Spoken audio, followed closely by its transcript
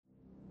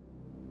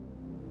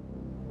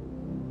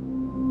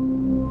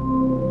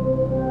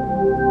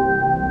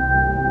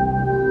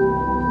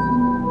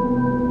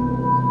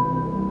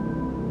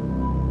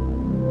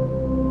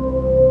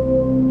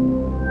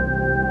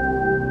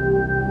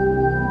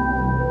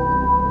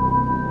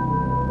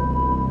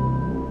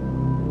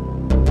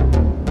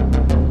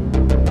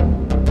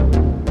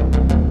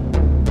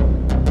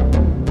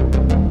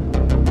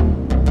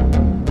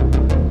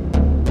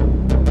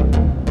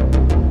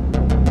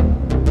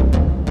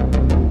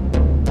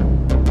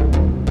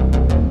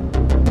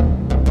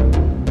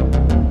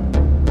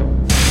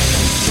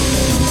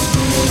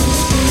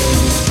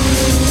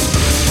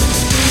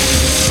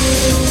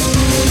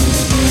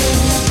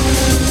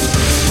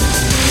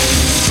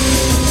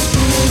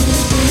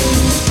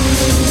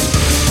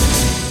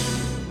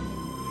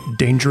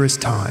Dangerous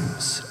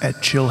Times at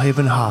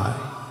Chillhaven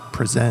High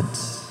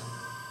presents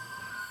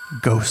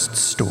Ghost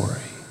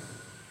Story.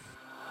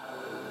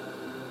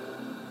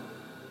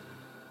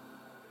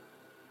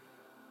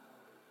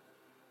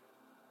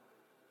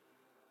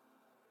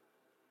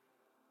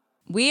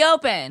 We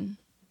open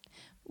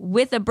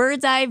with a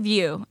bird's eye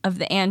view of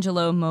the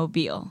Angelo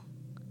Mobile,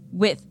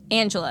 with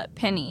Angela,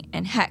 Penny,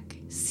 and Heck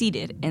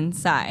seated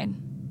inside.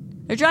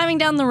 They're driving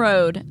down the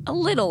road a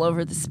little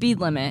over the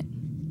speed limit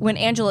when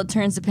Angela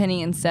turns to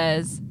Penny and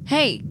says,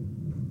 "Hey,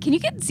 can you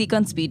get Zeke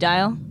on speed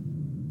dial?"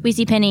 We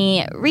see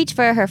Penny reach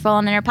for her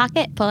phone in her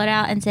pocket, pull it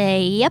out, and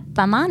say, "Yep,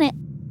 I'm on it."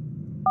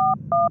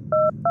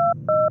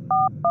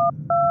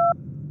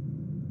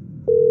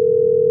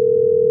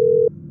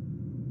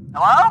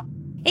 Hello?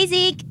 Hey,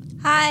 Zeke.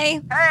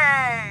 Hi.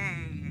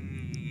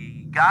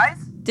 Hey, guys?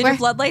 Did your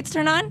floodlights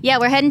turn on? Yeah,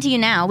 we're heading to you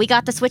now. We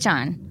got the switch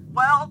on.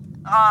 Well,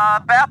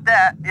 about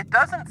that, it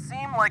doesn't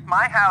seem like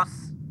my house,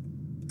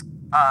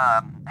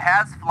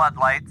 has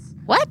floodlights.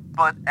 What?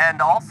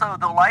 And also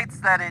the lights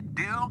that it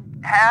do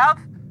have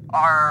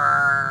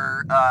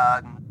are,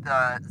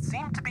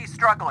 seem to be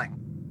struggling.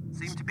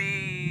 Seem to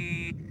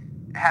be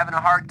having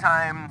a hard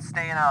time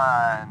staying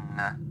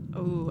on.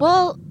 Ooh.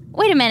 Well,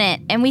 wait a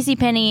minute. And we see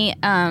Penny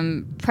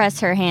press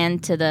her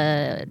hand to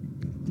the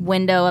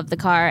window of the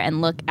car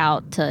and look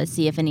out to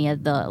see if any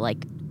of the,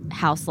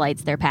 house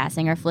lights they're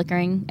passing are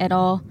flickering at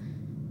all.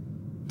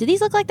 Do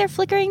these look like they're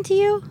flickering to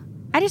you?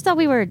 I just thought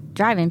we were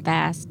driving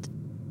fast.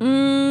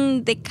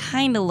 They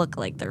kind of look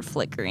like they're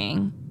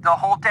flickering. The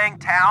whole dang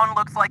town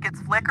looks like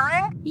it's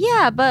flickering?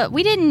 Yeah, but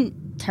we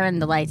didn't turn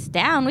the lights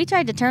down. We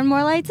tried to turn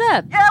more lights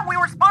up. Yeah, we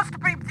were supposed to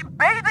be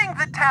bathing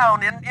the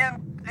town in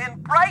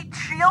bright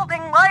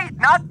shielding light,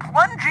 not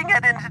plunging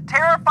it into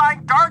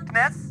terrifying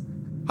darkness.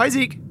 Hi,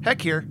 Zeke.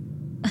 Heck here.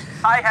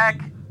 Hi,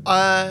 Heck.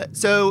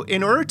 So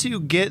in order to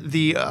get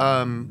the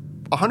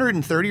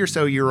 130 or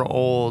so year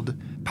old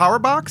power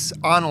box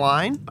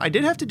online, I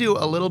did have to do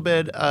a little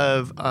bit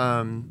of,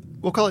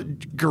 we'll call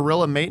it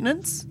guerrilla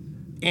maintenance.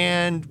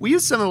 And we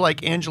used some of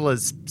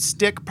Angela's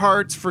stick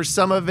parts for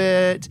some of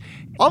it.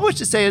 All I wish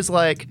to say is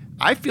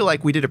I feel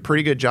like we did a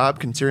pretty good job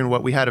considering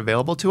what we had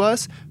available to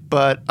us,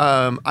 but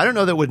I don't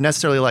know that would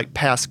necessarily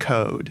pass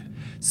code.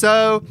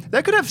 So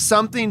that could have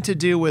something to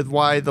do with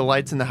why the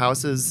lights in the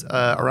houses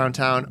around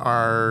town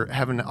are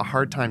having a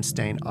hard time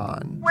staying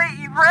on. Wait,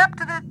 you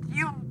ripped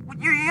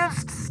you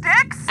used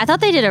sticks? I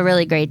thought they did a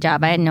really great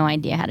job. I had no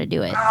idea how to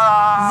do it.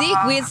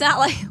 Zeke, it's not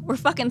like we're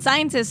fucking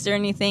scientists or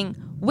anything.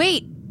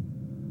 Wait,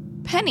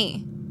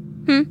 Penny.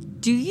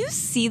 Do you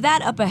see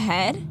that up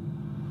ahead?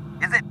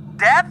 Is it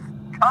death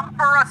come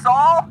for us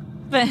all?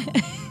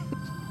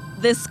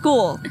 The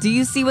school. Do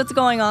you see what's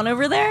going on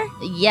over there?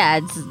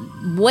 Yeah, it's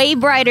way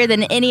brighter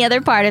than any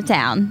other part of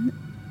town.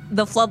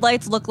 The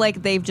floodlights look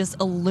like they've just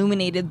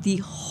illuminated the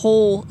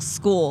whole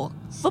school.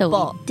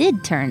 Football. So we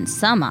did turn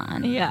some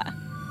on. Yeah.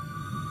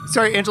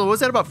 Sorry, Angela,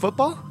 was that about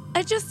football?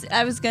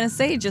 I was going to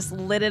say, just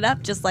lit it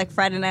up just like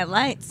Friday Night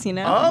Lights, you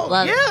know? Oh,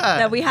 Love it. yeah.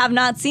 That we have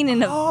not seen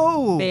in a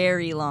Oh.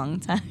 very long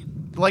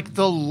time. Like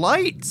the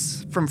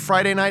lights from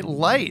Friday Night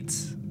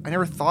Lights. I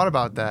never thought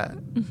about that.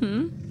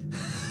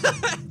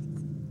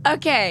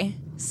 Okay,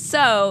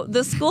 so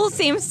the school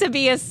seems to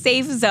be a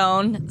safe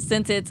zone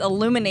since it's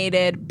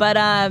illuminated, but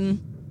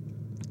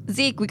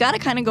Zeke, we got to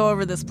kind of go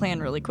over this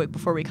plan really quick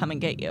before we come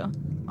and get you.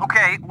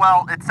 Okay,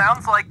 well, it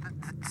sounds like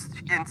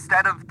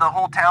instead of the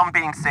whole town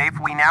being safe,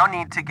 we now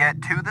need to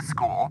get to the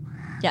school.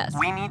 Yes.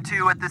 We need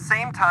to, at the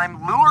same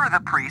time, lure the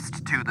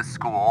priest to the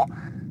school,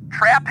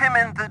 trap him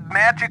in the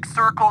magic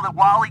circle that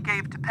Wally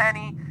gave to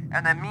Penny,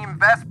 and then me and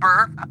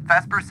Vesper,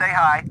 say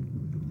hi.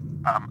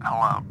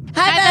 Hello.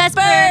 Hi,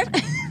 Vesper!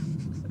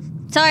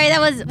 Sorry,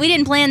 we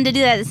didn't plan to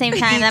do that at the same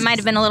time. That might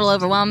have been a little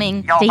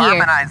overwhelming Y'all to hear.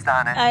 harmonized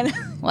on it. I know.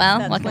 Well,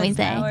 That's what can we my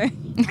say? power.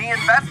 Me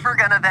and Vesper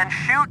gonna then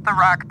shoot the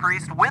rock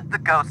priest with the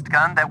ghost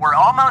gun that we're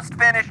almost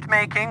finished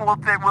making. We'll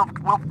put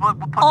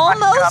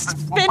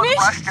Almost we'll put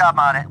rush job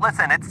on it.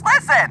 Listen.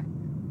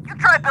 You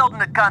try building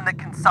a gun that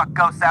can suck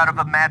ghosts out of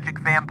a magic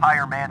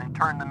vampire man and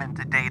turn them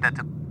into data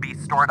to be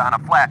stored on a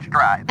flash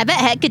drive. I bet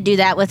Heck could do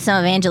that with some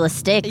of Angela's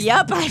sticks.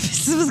 Yep, I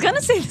was going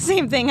to say the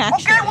same thing,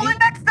 actually. Okay, well then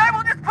next time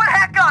we'll just put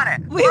Heck on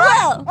it. We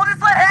right? will. We'll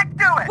just let Heck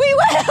do it. We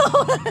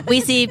will!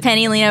 We see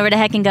Penny lean over to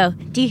Heck and go,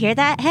 "Do you hear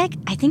that, Heck?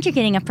 I think you're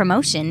getting a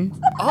promotion."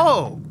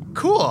 Oh,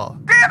 cool.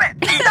 Damn it!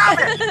 Stop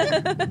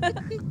it!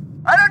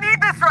 I don't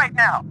need this right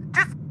now.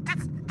 Just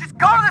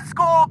go to the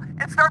school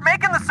and start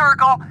making the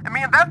circle, and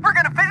me and Vesper are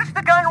gonna finish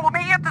the gun and we'll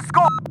meet you at the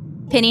school.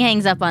 Penny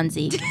hangs up on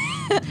Zeke.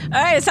 All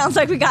right, it sounds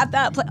like we got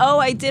that. Oh,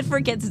 I did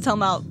forget to tell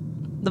him about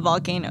the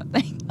volcano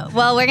thing.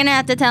 Well, we're going to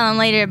have to tell him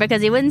later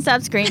because he wouldn't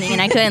stop screaming and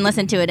I couldn't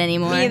listen to it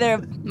anymore. Me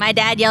either. My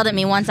dad yelled at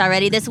me once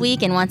already this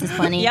week and once is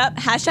plenty. Yep,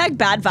 hashtag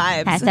bad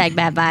vibes. Hashtag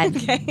bad vibe.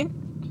 Okay.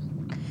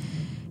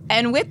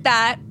 And with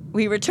that,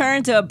 we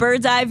return to a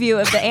bird's eye view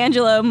of the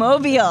Angelo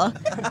Mobile,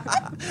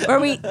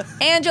 where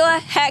Angela,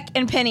 Heck,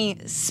 and Penny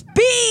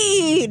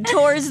speed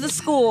towards the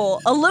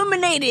school,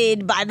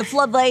 illuminated by the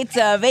floodlights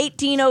of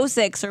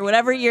 1806 or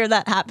whatever year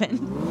that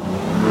happened.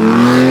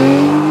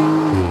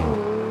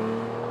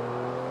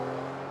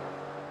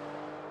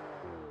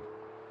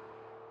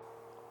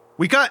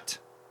 We cut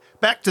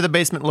back to the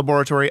basement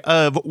laboratory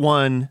of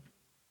one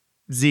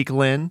Zeke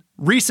Lynn,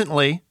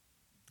 recently,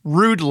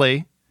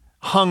 rudely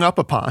hung up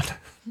upon.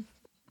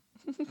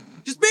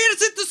 Just meet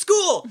us at the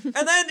school, and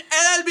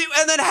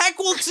then Heck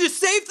will just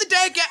save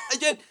the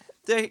day.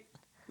 They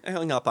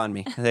hung up on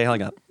me. They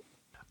hung up.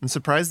 I'm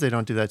surprised they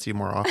don't do that to you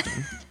more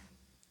often.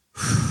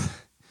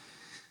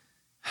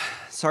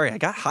 Sorry, I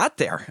got hot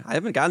there. I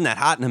haven't gotten that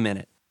hot in a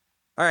minute.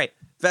 All right,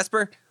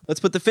 Vesper, let's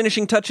put the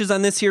finishing touches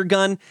on this here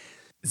gun.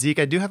 Zeke,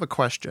 I do have a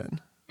question.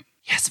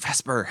 Yes,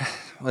 Vesper.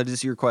 What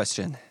is your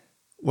question?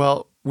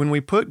 Well, when we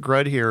put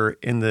Grud here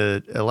in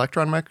the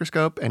electron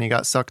microscope and he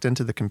got sucked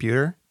into the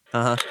computer.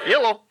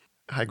 Hello.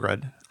 Hi,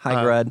 Grud. Hi,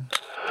 Grud.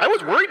 I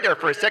was worried there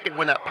for a second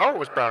when that power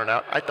was browning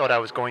out. I thought I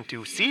was going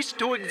to cease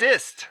to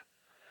exist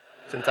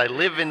since I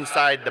live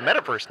inside the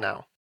metaverse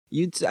now.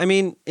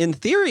 In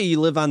theory, you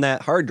live on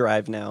that hard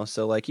drive now.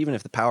 So, like, even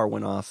if the power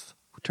went off,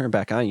 turn it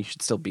back on, you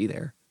should still be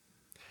there.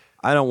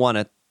 I don't want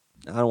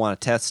to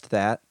test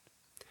that.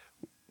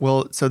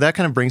 Well, so that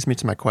kind of brings me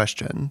to my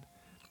question.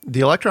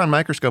 The electron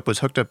microscope was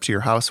hooked up to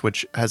your house,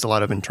 which has a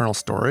lot of internal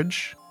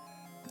storage.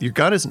 Your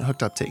gun isn't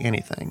hooked up to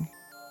anything.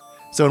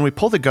 So when we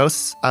pull the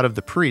ghosts out of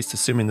the priest,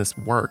 assuming this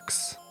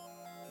works,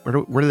 where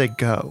do they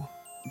go?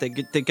 They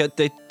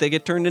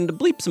get turned into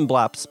bleeps and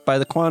blops by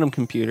the quantum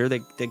computer.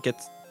 They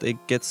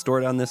get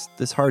stored on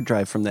this hard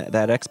drive from that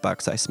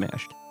Xbox I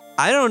smashed.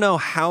 I don't know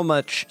how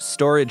much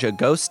storage a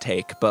ghost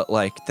take, but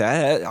like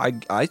that,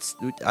 I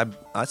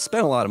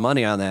spent a lot of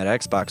money on that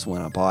Xbox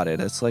when I bought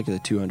it. It's like the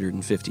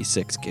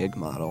 256 gig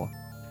model.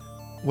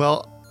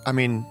 Well, I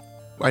mean,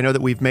 I know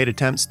that we've made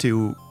attempts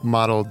to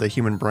model the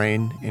human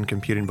brain in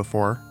computing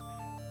before.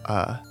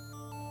 I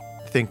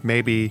think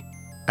maybe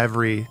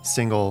every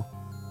single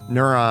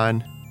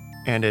neuron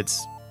and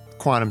its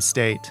quantum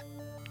state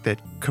that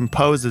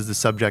composes the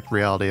subject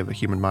reality of a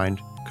human mind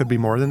could be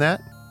more than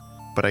that.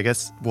 But I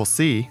guess we'll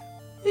see.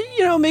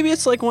 Maybe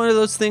it's like one of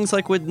those things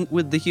like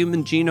with the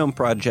Human Genome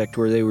Project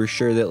where they were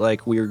sure that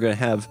like we were going to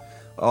have,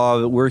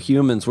 we're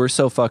humans, we're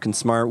so fucking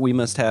smart, we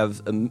must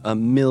have a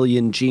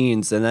million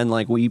genes, and then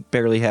like we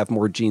barely have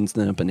more genes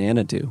than a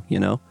banana do,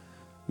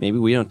 Maybe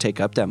we don't take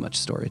up that much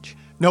storage.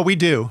 No, we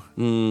do.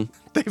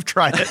 They've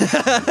tried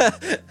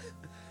it.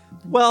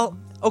 Well,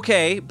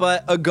 okay,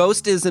 but a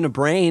ghost isn't a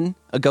brain.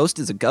 A ghost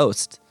is a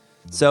ghost.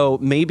 So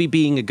maybe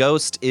being a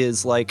ghost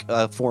is like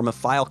a form of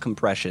file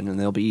compression and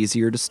they'll be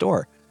easier to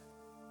store.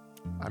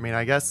 I mean,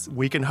 I guess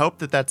we can hope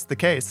that that's the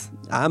case.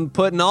 I'm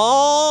putting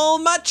all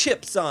my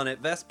chips on it,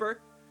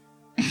 Vesper.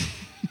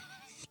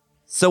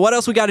 So what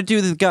else we got to do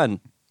with the gun?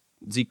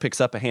 Zeke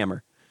picks up a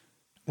hammer.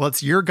 Well,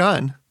 it's your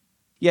gun.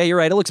 Yeah, you're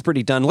right. It looks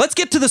pretty done. Let's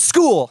get to the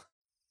school.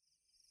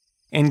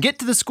 And get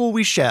to the school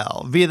we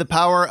shall via the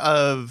power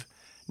of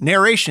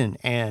narration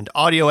and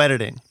audio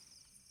editing.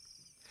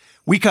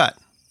 We cut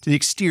to the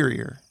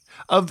exterior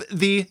of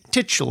the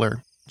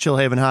titular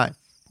Chillhaven High,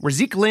 where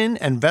Zeke Lynn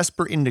and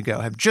Vesper Indigo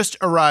have just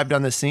arrived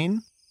on the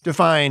scene to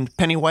find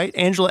Penny White,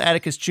 Angela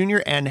Atticus Jr.,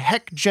 and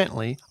Heck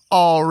Gently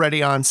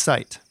already on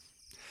site.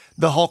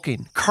 The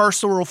hulking,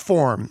 carceral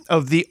form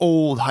of the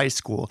old high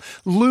school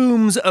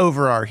looms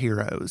over our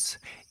heroes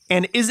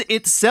and is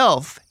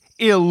itself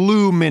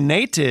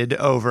illuminated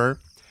over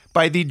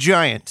by the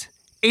giant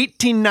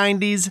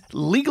 1890s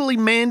legally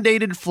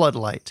mandated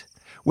floodlight,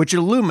 which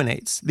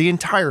illuminates the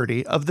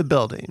entirety of the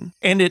building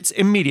and its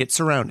immediate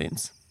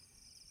surroundings.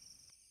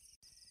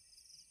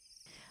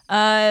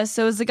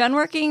 So is the gun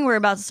working? We're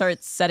about to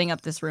start setting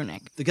up this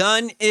runic. The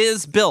gun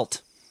is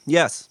built.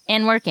 Yes.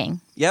 And working.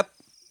 Yep.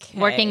 Okay.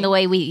 Working the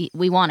way we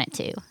want it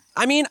to.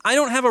 I mean, I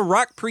don't have a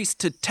rock priest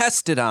to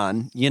test it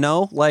on,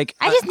 Like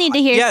I just need to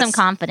hear yes, some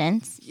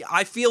confidence.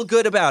 I feel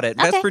good about it.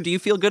 Okay. Vesper, do you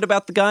feel good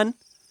about the gun?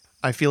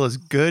 I feel as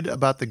good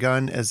about the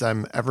gun as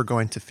I'm ever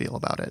going to feel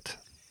about it.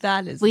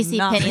 That is We see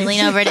not Penny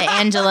lean over to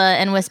Angela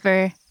and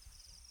whisper,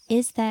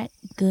 "Is that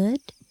good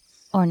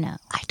or no?"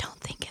 I don't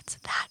think it's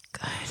that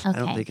good. Okay,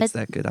 I don't think it's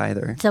that good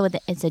either. So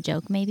it's a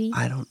joke, maybe?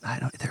 I don't,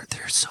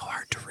 they're so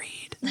hard to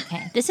read.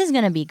 Okay, this is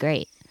going to be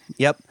great.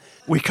 Yep.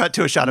 We cut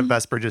to a shot of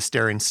Vesper just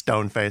staring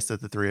stone-faced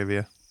at the three of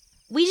you.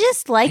 We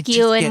just like I you,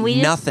 just and get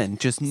we nothing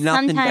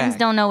sometimes back.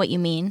 don't know what you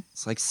mean.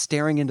 It's like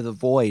staring into the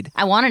void.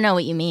 I want to know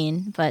what you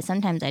mean, but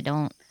sometimes I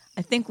don't.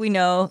 I think we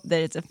know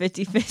that it's a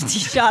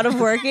 50-50 shot of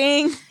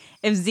working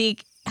if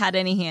Zeke had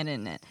any hand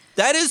in it.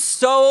 That is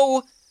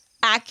so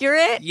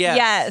Accurate? Yes.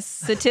 Yes.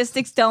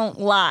 Statistics don't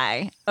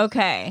lie.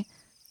 Okay.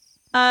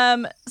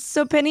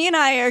 So Penny and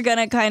I are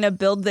gonna kind of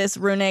build this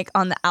runic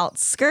on the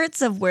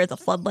outskirts of where the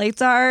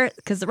floodlights are,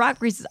 because the rock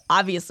priest is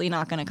obviously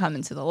not gonna come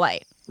into the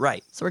light.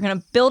 right. So we're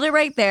gonna build it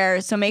right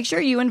there. So make sure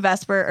you and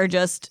Vesper are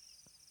just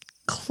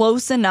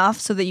close enough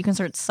so that you can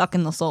start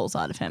sucking the souls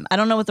out of him. I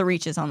don't know what the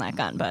reach is on that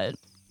gun, but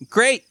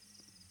Great.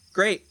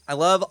 I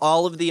love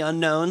all of the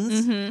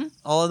unknowns. mm-hmm.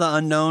 All of the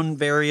unknown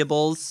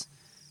variables.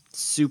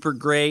 Super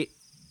great.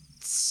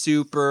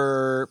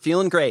 Super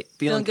feeling great.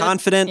 Feeling good.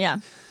 confident. Yeah.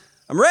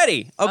 I'm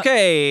ready.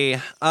 Okay.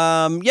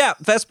 Yeah,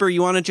 Vesper,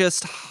 you want to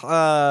just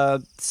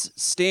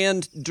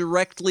stand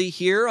directly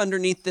here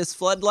underneath this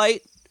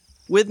floodlight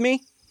with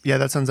me? Yeah,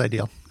 that sounds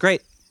ideal.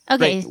 Great.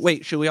 Okay. Great.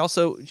 Wait, should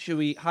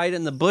we hide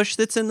in the bush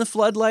that's in the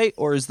floodlight,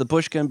 or is the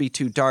bush going to be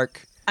too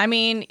dark I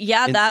mean,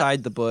 yeah,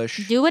 inside the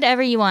bush? Do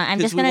whatever you want. I'm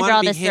 'Cause just we going to wanna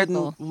draw be this hidden.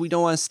 circle. We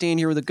don't want to stand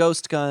here with a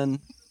ghost gun.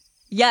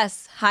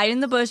 yes, hide in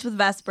the bush with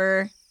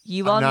Vesper.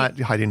 You all I'm not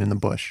hiding in the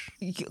bush.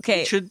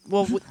 okay.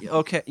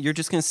 Okay, you're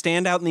just going to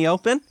stand out in the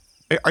open?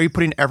 Are you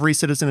putting every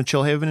citizen of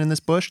Chillhaven in this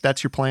bush?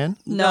 That's your plan?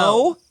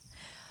 No.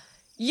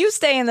 You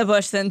stay in the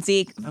bush then,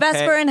 Zeke.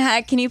 Vesper and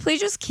Heck, can you please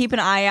just keep an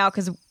eye out?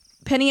 Because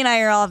Penny and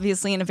I are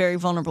obviously in a very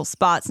vulnerable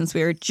spot since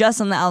we are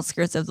just on the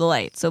outskirts of the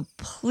light. So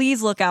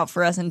please look out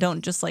for us and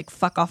don't just like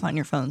fuck off on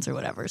your phones or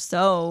whatever.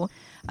 So,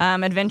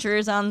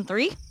 adventures on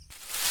 3.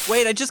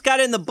 Wait, I just got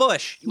in the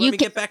bush. You want me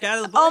to get back out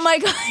of the bush? Oh my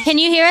God. Can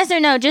you hear us or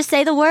no? Just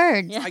say the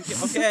word.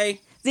 Okay.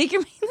 Zeke,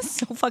 you're making this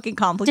so fucking Just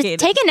complicated.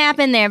 take a nap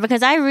in there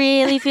because I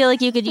really feel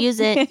like you could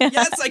use it.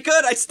 Yes, I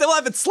could. I still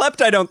haven't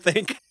slept, I don't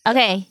think.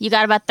 Okay, you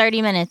got about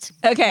 30 minutes.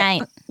 Okay.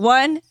 Night.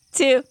 1,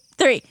 2,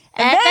 3.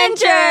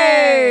 Adventures!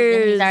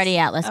 Adventures! He's already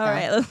out. Let's All go.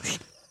 right.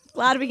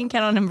 Glad we can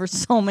count on him for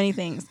so many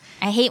things.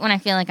 I hate when I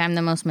feel like I'm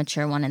the most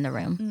mature one in the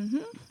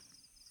room.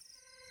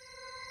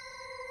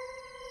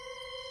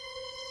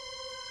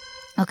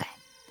 Okay.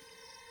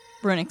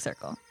 Runic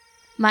circle.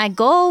 My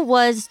goal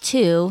was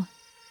to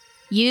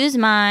use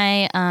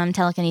my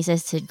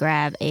telekinesis to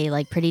grab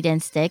a pretty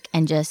dense stick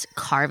and just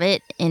carve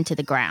it into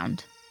the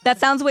ground. That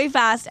sounds way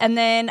fast. And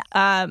then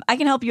I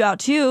can help you out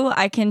too.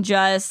 I can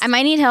just. I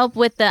might need help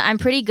with I'm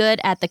pretty good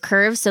at the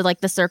curves, so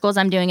the circles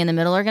I'm doing in the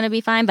middle are going to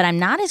be fine, but I'm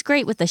not as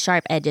great with the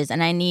sharp edges,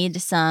 and I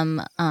need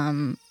some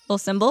little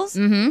symbols?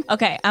 Mm-hmm.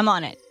 Okay, I'm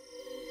on it.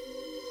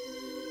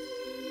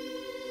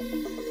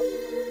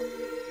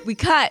 We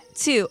cut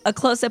to a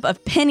close-up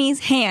of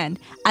Penny's hand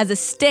as a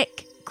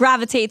stick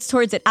gravitates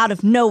towards it out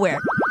of nowhere.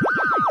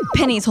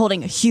 Penny's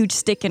holding a huge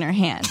stick in her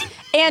hand.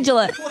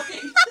 Angela,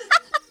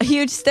 a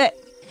huge stick.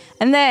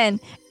 And then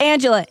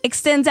Angela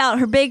extends out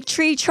her big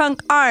tree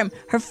trunk arm,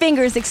 her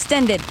fingers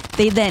extended.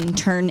 They then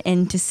turn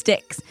into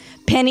sticks.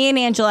 Penny and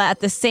Angela at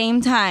the same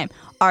time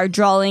are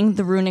drawing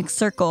the runic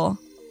circle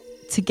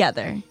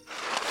together.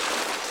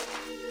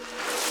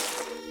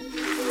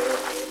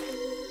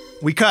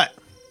 We cut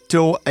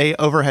to a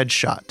overhead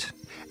shot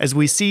as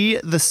we see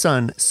the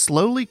sun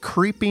slowly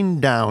creeping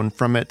down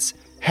from its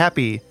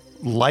happy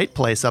light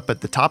place up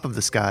at the top of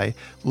the sky,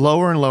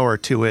 lower and lower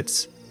to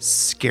its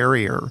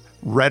scarier,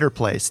 redder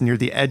place near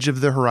the edge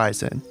of the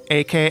horizon,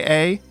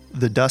 aka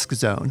the dusk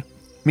zone.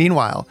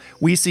 Meanwhile,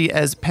 we see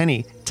as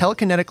Penny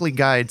telekinetically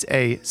guides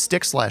a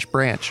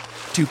stick/branch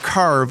to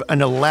carve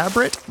an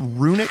elaborate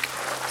runic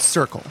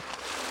circle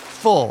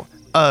full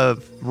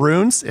of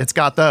runes. It's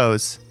got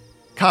those.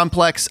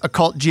 Complex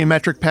occult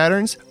geometric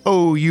patterns.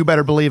 Oh, you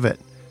better believe it.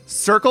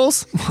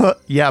 Circles?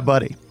 Yeah,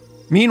 buddy.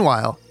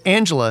 Meanwhile,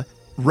 Angela,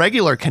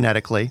 regular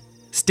kinetically,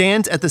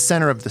 stands at the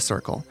center of the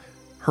circle,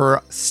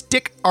 her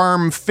stick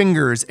arm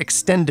fingers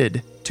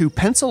extended to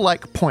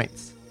pencil-like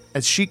points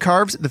as she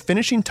carves the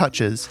finishing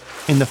touches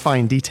in the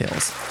fine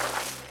details.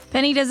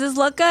 Penny, does this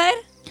look good?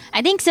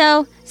 I think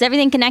so. Is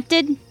everything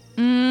connected?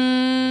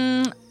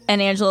 And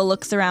Angela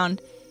looks around.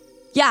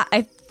 Yeah,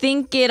 I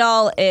think it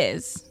all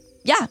is.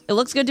 Yeah, it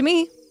looks good to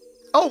me.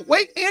 Oh,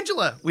 wait,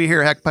 Angela! We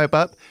hear Heck pipe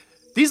up.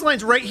 These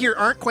lines right here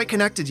aren't quite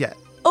connected yet.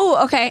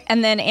 Oh, okay.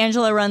 And then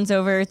Angela runs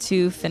over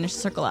to finish the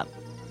circle up.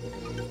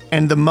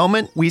 And the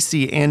moment we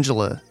see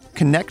Angela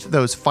connect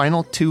those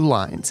final 2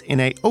 lines in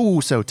a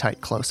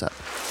oh-so-tight close-up,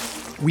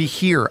 we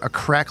hear a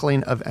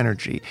crackling of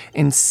energy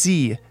and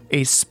see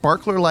a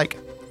sparkler-like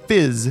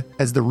fizz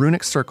as the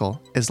runic circle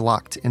is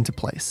locked into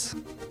place.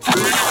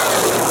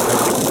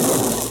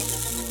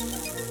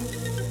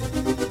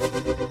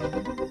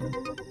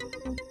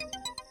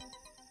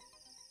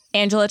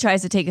 Angela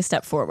tries to take a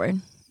step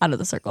forward out of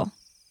the circle.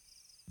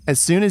 As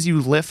soon as you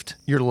lift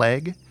your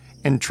leg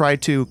and try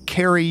to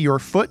carry your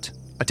foot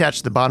attached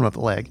to the bottom of the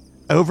leg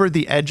over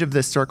the edge of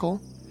this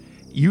circle,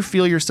 you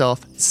feel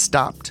yourself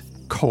stopped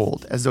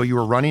cold as though you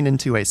were running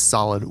into a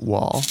solid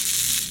wall.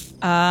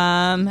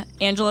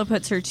 Angela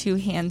puts her 2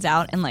 hands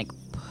out and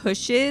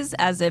pushes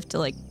as if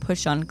to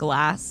push on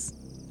glass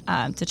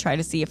to try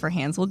to see if her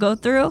hands will go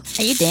through.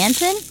 Are you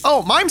dancing?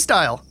 Oh, mime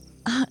style!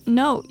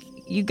 No,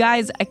 you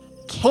guys, I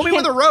can't. Pull me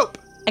with a rope!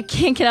 I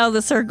can't get out of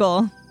the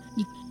circle.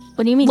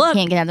 What do you mean Look, you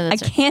can't get out of the I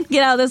circle? can't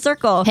get out of the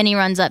circle. Penny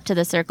runs up to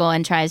the circle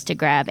and tries to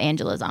grab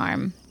Angela's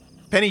arm.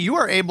 Penny, you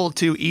are able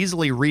to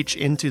easily reach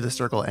into the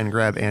circle and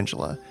grab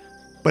Angela.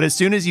 But as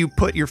soon as you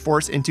put your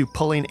force into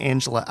pulling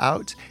Angela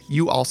out,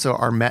 you also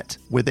are met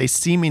with a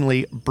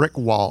seemingly brick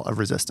wall of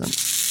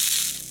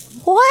resistance.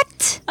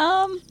 What?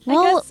 I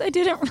Well- guess I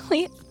didn't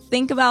really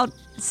think about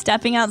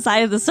stepping outside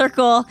of the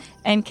circle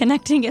and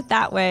connecting it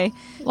that way.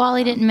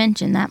 Wally didn't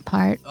mention that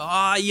part.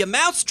 You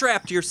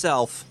mousetrapped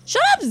yourself.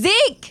 Shut up,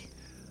 Zeke!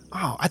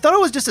 Oh, I thought it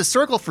was just a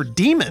circle for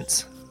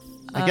demons.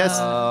 I guess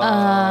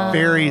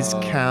fairies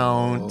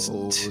count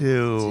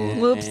too.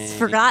 Whoops,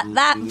 forgot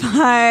that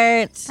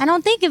part. I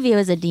don't think of you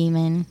as a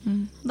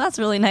demon. That's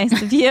really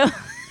nice of you.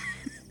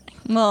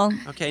 Well,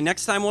 Okay,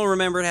 next time we'll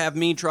remember to have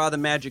me draw the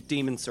magic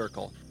demon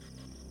circle.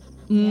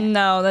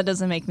 No, that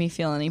doesn't make me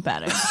feel any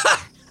better.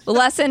 The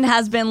lesson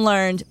has been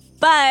learned,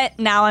 but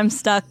now I'm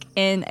stuck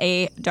in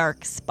a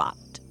dark spot.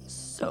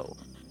 So,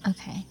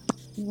 Okay.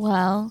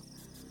 Well,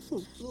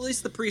 At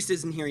least the priest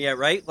isn't here yet,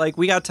 right? Like,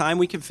 we got time.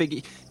 We can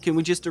figure. Can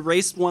we just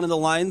erase one of the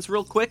lines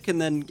real quick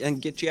and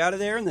get you out of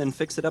there and then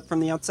fix it up from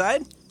the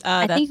outside?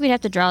 I think we'd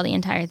have to draw the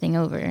entire thing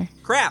over.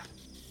 Crap.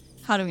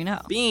 how do we know?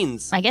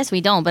 Beans. I guess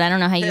we don't, but I don't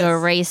know how you Yes.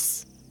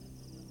 erase.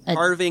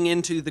 Carving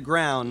into the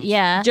ground.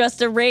 Yeah.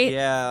 Just erase.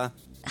 Yeah.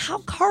 How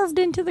carved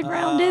into the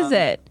ground is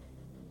it?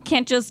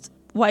 Can't just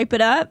wipe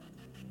it up,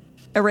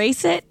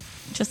 erase it,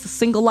 just a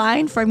single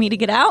line for me to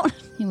get out?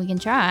 We can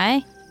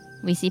try.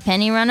 We see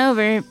Penny run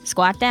over,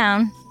 squat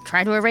down,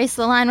 try to erase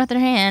the line with her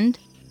hand.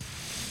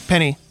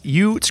 Penny,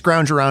 you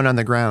scrounge around on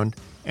the ground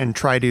and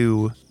try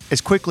to, as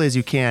quickly as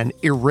you can,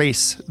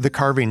 erase the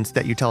carvings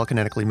that you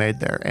telekinetically made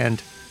there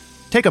and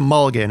take a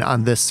mulligan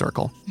on this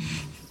circle.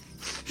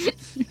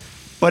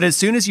 But as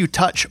soon as you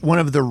touch one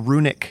of the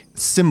runic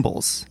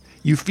symbols,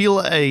 you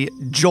feel a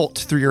jolt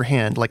through your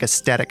hand like a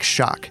static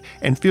shock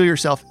and feel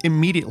yourself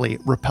immediately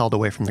repelled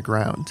away from the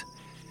ground.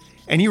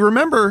 And you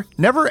remember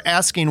never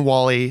asking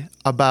Wally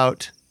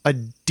about a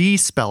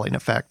de-spelling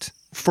effect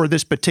for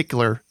this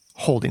particular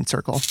holding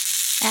circle.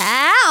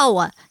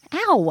 Ow!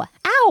 Ow!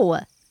 Ow!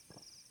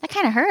 That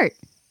kind of hurt.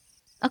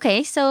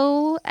 Okay,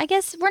 so I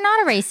guess we're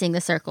not erasing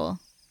the circle.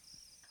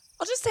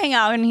 I'll just hang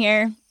out in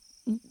here.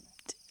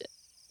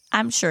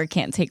 I'm sure it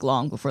can't take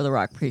long before the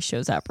rock priest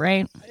shows up,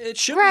 right? It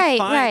should Right, be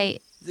fine.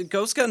 right. The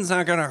ghost gun's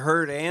not gonna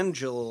hurt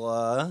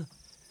Angela.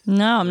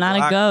 No, I'm not a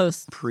Rock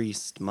ghost.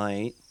 Priest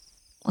might.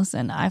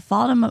 Listen, I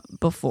fought him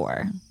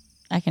before.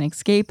 I can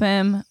escape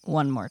him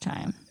one more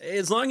time.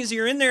 As long as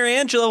you're in there,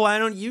 Angela, why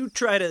don't you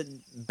try to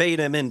bait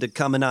him into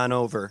coming on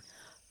over?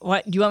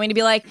 What? Do you want me to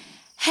be like,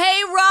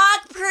 hey,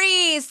 rock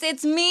priest,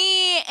 it's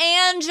me,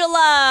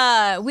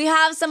 Angela. We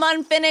have some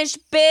unfinished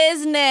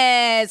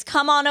business.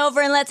 Come on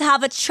over and let's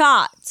have a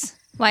chat.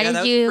 Why yeah, did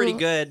that you? was pretty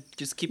good.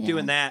 Just keep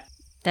doing that.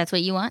 That's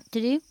what you want to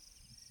do?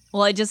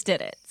 Well, I just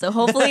did it. So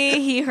hopefully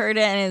he heard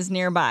it and is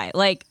nearby.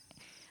 Like,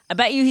 I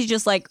bet you he's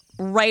just like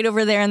right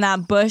over there in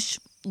that bush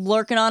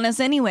lurking on us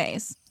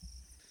anyways.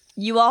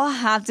 You all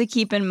have to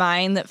keep in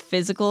mind that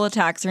physical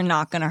attacks are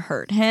not going to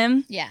hurt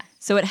him. Yeah.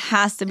 So it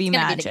has to be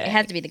magic. It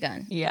has to be the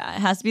gun. Yeah, it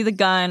has to be the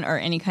gun or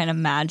any kind of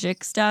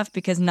magic stuff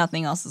because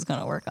nothing else is going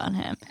to work on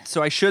him.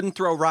 So I shouldn't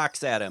throw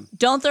rocks at him.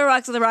 Don't throw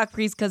rocks at the rock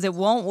priest because it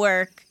won't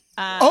work.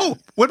 Oh,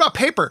 what about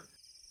paper?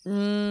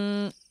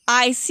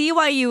 I see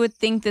why you would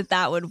think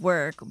that would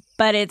work,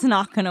 but it's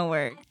not going to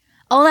work.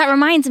 Oh, that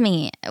reminds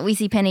me. We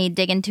see Penny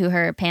dig into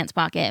her pants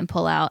pocket and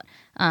pull out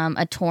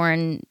a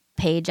torn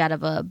page out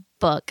of a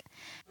book.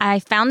 I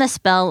found the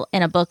spell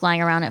in a book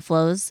lying around at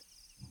Flo's,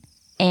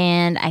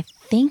 and I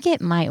think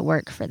it might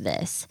work for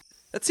this.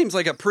 That seems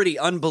like a pretty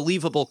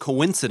unbelievable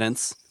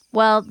coincidence.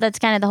 Well, that's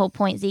kind of the whole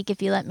point, Zeke,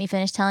 if you let me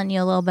finish telling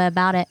you a little bit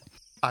about it.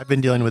 I've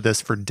been dealing with this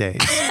for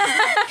days.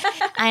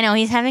 I know,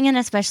 he's having an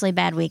especially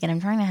bad week, and I'm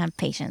trying to have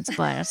patience,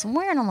 but it's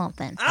wearing a little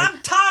thin.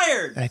 I'm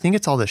tired! I think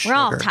it's all the sugar. We're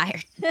all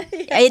tired.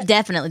 It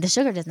definitely, the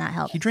sugar does not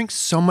help. He drinks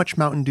so much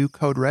Mountain Dew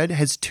Code Red,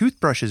 his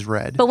toothbrush is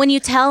red. But when you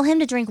tell him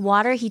to drink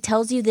water, he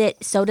tells you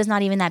that soda's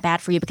not even that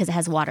bad for you because it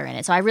has water in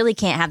it. So I really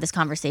can't have this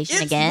conversation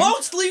It's again.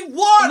 mostly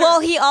water! Well,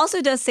 he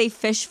also does say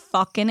fish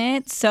fuck in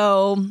it,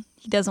 so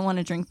he doesn't want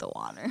to drink the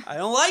water. I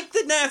don't like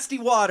the nasty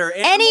water.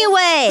 Animals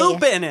Anyway.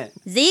 poop in it.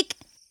 Zeke,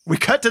 We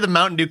cut to the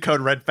Mountain Dew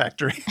Code Red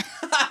factory.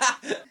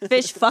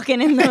 Fish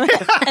fucking in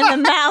the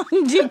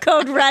Mountain Dew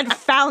Code Red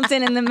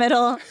fountain in the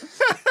middle.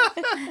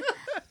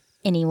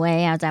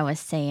 anyway, as I was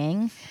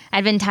saying,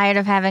 I've been tired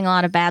of having a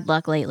lot of bad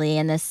luck lately,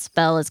 and this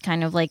spell is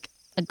kind of like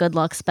a good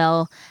luck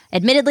spell.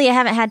 Admittedly, I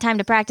haven't had time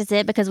to practice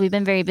it because we've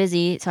been very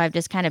busy, so I've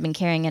just kind of been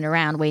carrying it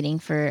around waiting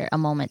for a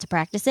moment to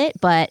practice it.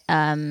 But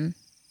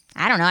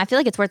I don't know. I feel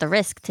like it's worth a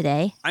risk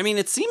today. I mean,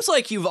 it seems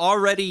like you've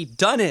already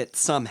done it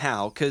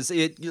somehow, because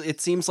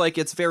it seems like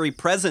its very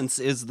presence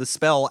is the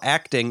spell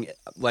acting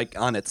like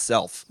on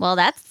itself Well,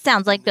 that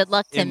sounds like good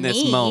luck to in me.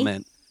 this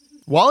moment.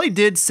 Wally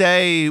did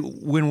say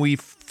when we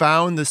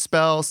found the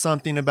spell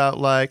something about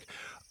like,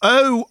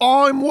 oh,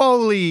 I'm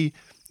Wally.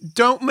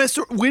 Don't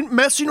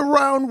messing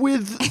around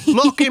with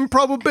luck and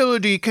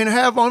probability can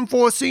have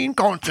unforeseen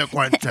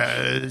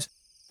consequences.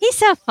 He's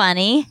so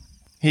funny.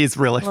 He's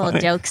really Little funny.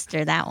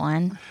 jokester, that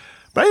one.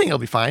 But I think he'll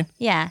be fine.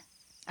 Yeah.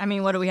 I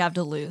mean, what do we have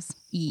to lose?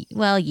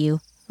 Well,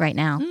 you right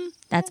now.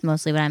 That's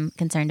mostly what I'm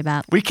concerned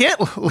about. We can't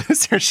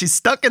lose her. She's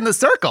stuck in the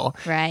circle.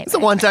 Right. It's the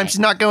one time she's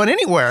not going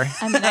anywhere.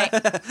 I mean,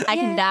 I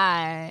can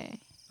die.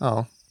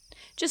 Oh.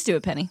 Just do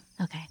it, Penny.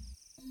 Okay.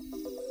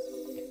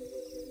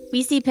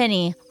 We see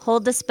Penny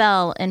hold the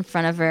spell in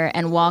front of her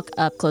and walk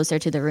up closer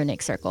to the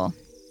runic circle.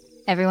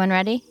 Everyone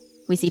ready?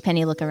 We see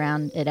Penny look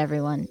around at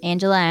everyone.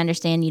 Angela, I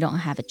understand you don't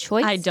have a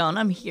choice. I don't.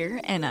 I'm here,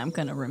 and I'm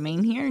going to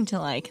remain here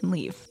until I can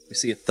leave. We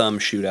see a thumb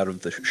shoot out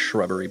of the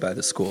shrubbery by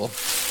the school.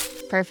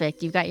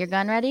 Perfect. You've got your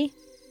gun ready?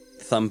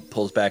 Thumb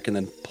pulls back and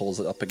then pulls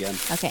it up again.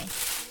 Okay.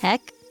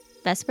 Heck?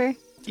 Vesper?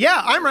 Yeah,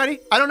 I'm ready.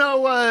 I don't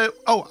know.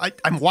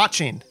 I'm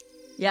watching.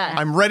 Yeah.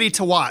 I'm ready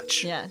to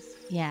watch. Yes.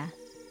 Yeah.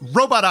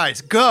 Robot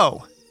eyes,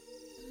 go!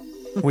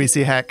 We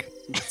see Heck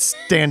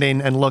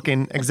standing and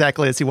looking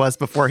exactly as he was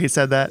before he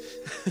said that.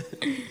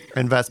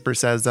 And Vesper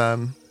says,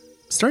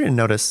 starting to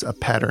notice a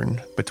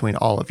pattern between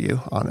all of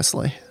you,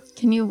 honestly.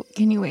 Can you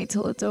wait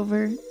till it's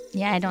over?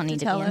 Yeah, I don't need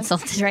to tell be us.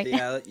 insulted right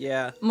now.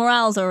 Yeah.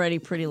 Morale's already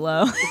pretty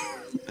low.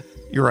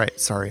 You're right.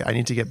 Sorry. I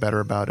need to get better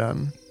about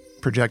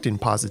projecting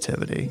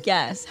positivity.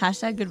 Yes.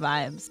 Hashtag good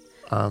vibes.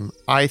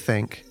 I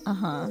think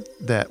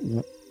that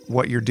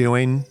what you're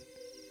doing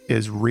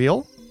is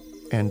real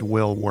and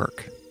will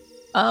work.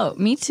 Oh,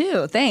 me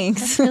too.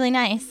 Thanks. That's really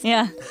nice.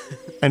 Yeah.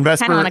 And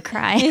Kind of want to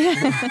cry.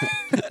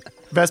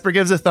 Vesper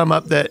gives a thumb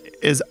up that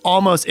is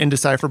almost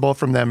indecipherable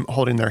from them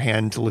holding their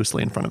hand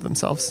loosely in front of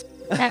themselves.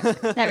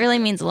 that really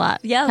means a lot.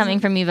 Yeah. Coming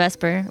from you,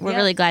 Vesper. We're Yeah.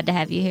 really glad to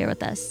have you here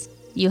with us.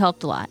 You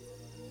helped a lot.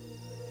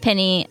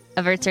 Penny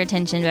averts her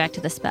attention back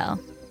to the spell.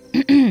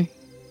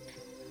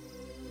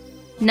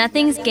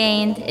 Nothing's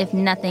gained if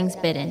nothing's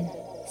bidden.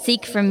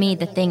 Seek from me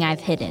the thing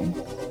I've hidden.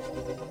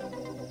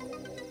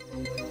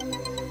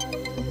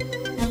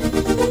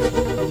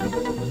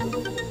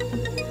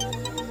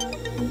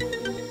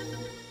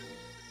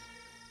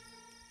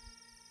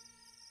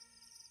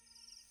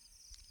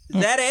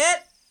 Is that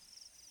it?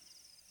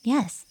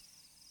 Yes.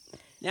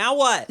 Now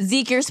what?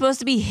 Zeke, you're supposed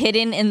to be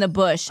hidden in the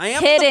bush. I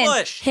am in the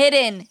bush.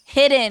 Hidden.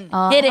 Oh,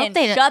 I hidden. hope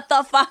they- Shut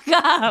the fuck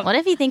up. What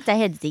if he thinks I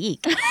hid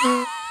Zeke?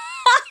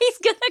 He's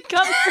gonna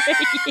come for you.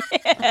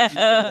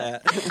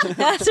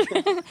 That's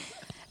right.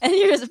 And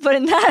you're just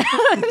putting that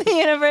out in the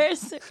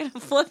universe. You're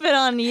gonna flip it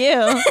on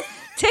you.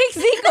 Take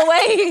Zeke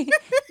away,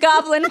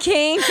 Goblin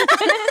King.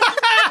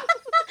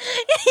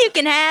 You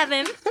can have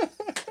him.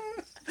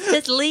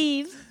 Just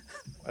leave.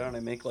 Why don't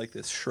I make like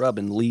this shrub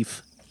and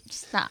leaf?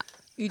 Stop.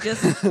 You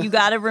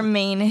gotta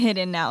remain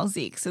hidden now,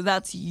 Zeke. So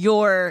that's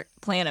your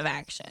plan of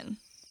action.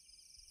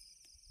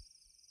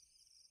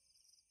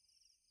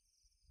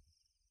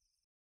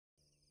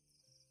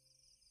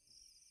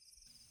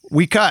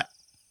 We cut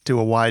to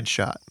a wide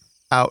shot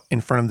out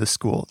in front of the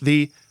school.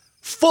 The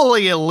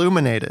fully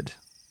illuminated,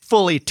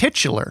 fully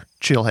titular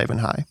Chillhaven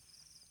High.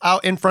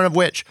 Out in front of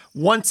which,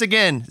 once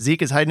again,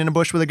 Zeke is hiding in a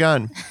bush with a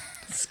gun.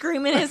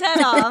 Screaming his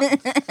head off.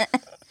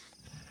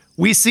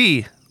 We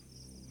see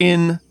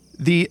in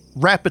the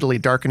rapidly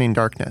darkening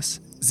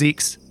darkness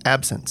Zeke's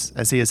absence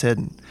as he is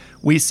hidden.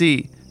 We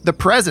see the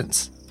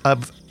presence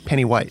of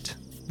Penny White,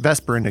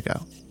 Vesper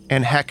Indigo,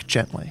 and Heck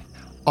Gently,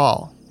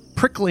 all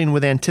prickling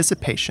with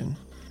anticipation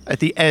at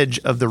the edge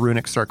of the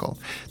runic circle.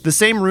 The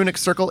same runic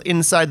circle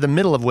inside the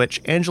middle of which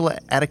Angela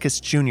Atticus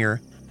Jr.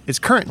 is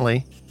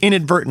currently,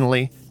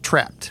 inadvertently,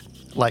 trapped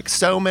like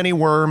so many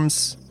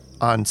worms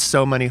on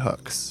so many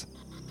hooks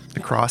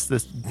across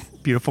this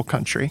beautiful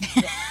country.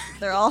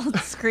 They're all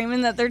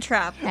screaming that they're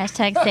trapped.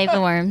 Hashtag save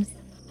the worms.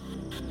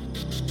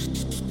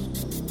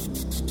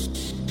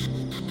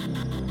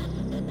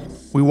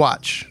 We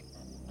watch,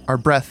 our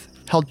breath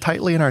held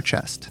tightly in our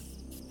chest.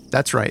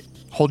 That's right.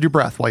 Hold your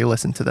breath while you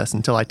listen to this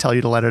until I tell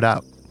you to let it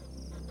out.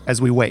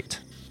 As we wait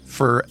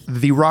for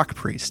the Rock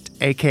Priest,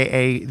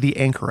 a.k.a. the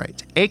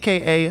Anchorite,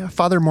 a.k.a.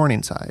 Father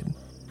Morningside,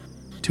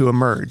 to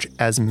emerge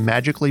as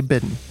magically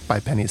bidden by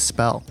Penny's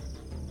spell.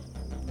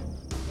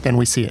 Then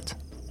we see it.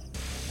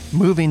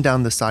 Moving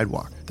down the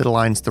sidewalk that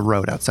aligns the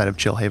road outside of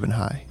Chillhaven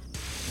High,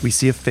 we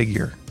see a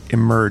figure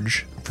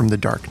emerge from the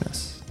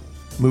darkness,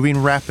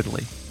 moving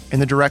rapidly in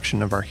the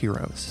direction of our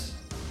heroes.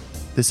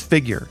 This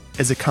figure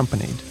is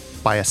accompanied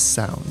by a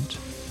sound.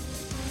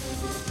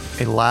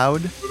 A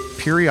loud,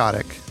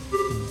 periodic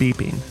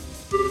beeping,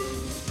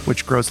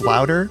 which grows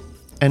louder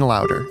and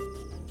louder,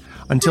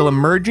 until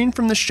emerging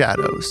from the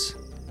shadows,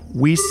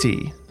 we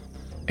see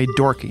a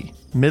dorky,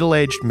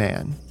 middle-aged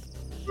man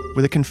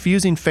with a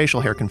confusing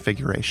facial hair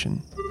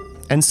configuration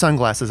and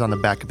sunglasses on the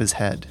back of his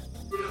head,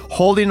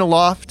 holding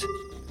aloft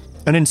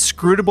an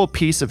inscrutable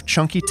piece of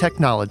chunky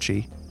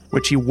technology,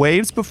 which he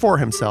waves before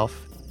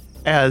himself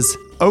as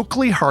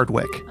Oakley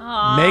Hardwick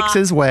makes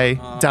his way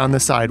down the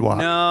sidewalk.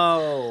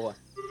 No.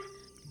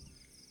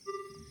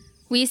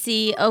 We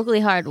see Oakley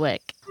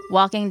Hardwick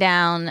walking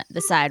down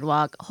the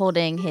sidewalk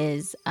holding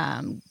his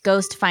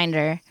ghost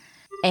finder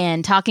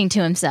and talking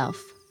to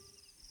himself.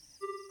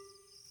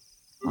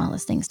 Well,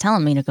 this thing's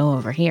telling me to go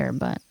over here,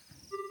 but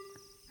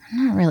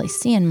I'm not really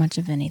seeing much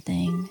of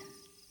anything.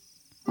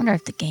 Wonder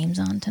if the game's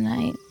on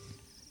tonight.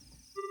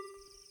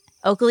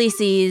 Oakley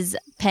sees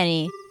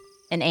Penny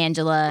and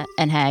Angela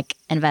and Heck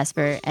and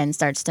Vesper and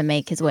starts to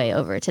make his way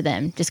over to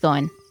them, just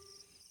going,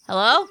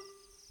 "Hello?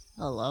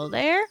 Hello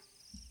there?"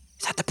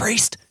 Is that the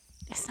priest?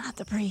 It's not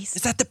the priest.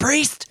 Is that the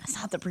priest? It's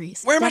not the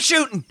priest. Where am I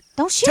shooting?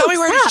 Don't shoot. Tell me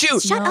where Stop. to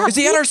shoot. Shut up. Is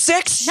he at our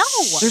 6? No.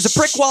 There's a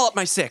brick wall at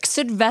my 6.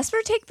 Should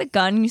Vesper take the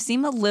gun? You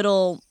seem a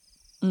little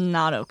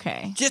not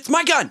okay. It's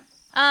my gun.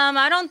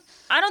 I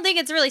don't think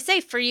it's really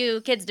safe for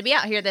you kids to be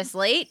out here this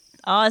late.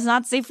 Oh, it's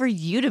not safe for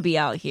you to be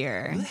out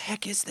here. Who the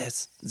heck is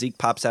this? Zeke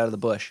pops out of the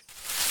bush.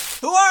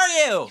 Who are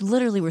you?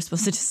 Literally, we're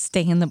supposed to just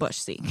stay in the bush,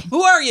 Zeke.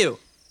 Who are you?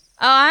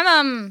 Oh,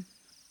 I'm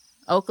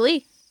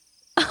Oakley.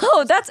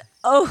 Oh, that's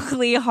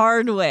Oakley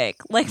Hardwick,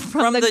 like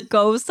from the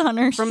Ghost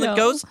Hunter From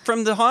show.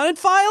 from the Haunted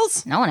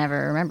Files? No one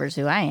ever remembers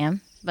who I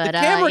am. But The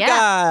camera yeah.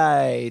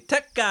 guy,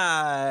 tech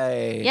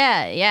guy.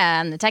 Yeah,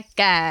 I'm the tech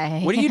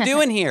guy. What are you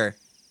doing here?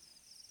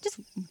 Just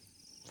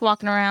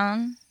walking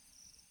around,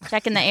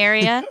 checking the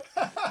area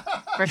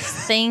for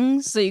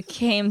things. So you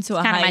came to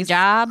a Kinda high my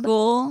job.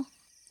 school.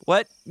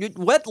 What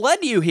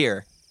led you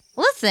here?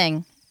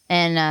 Listen.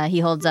 And he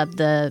holds up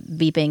the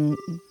beeping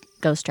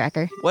ghost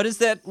tracker. What is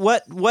that?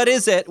 What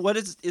is it? What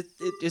is it?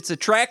 It's a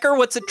tracker?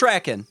 What's it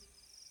tracking?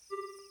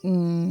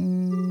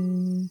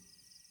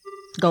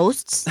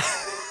 Ghosts?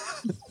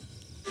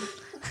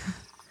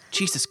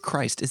 Jesus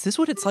Christ, is this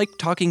what it's like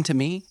talking to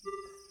me?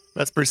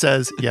 Vesper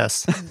says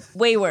yes.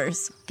 Way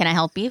worse. Can I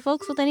help you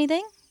folks with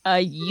anything?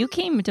 You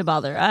came to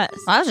bother us.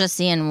 I was just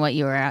seeing what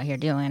you were out here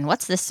doing.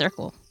 What's this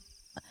circle?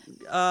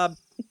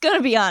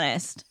 Gonna be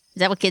honest. Is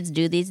that what kids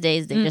do these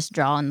days? They just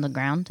draw on the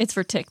ground? It's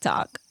for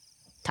TikTok.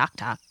 Talk.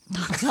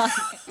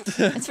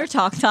 It's for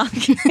Talk.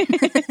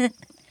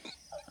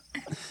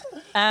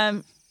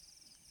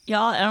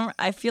 Y'all,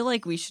 I feel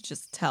like we should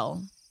just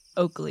tell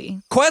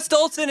Oakley. Quest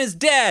Olson is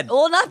dead.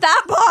 Well, not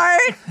that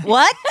part.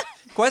 What?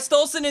 Quest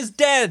Olson is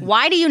dead.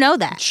 Why do you know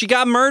that? She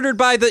got murdered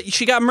by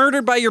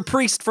your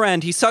priest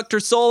friend. He sucked her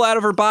soul out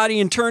of her body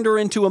and turned her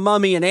into a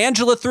mummy, and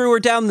Angela threw her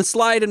down the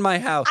slide in my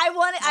house.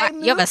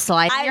 You have a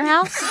slide in your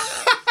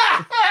house?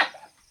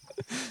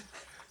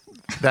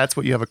 That's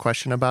what you have a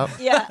question about?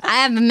 Yeah.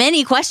 I have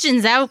many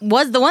questions. That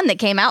was the one that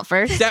came out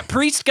first. That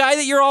priest guy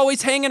that you're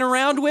always hanging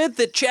around with,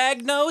 that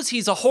Chag knows,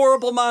 he's a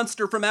horrible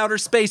monster from outer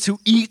space who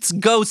eats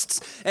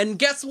ghosts. And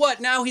guess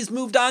what? Now he's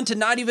moved on to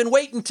not even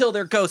wait until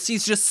they're ghosts.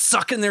 He's just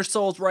sucking their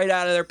souls right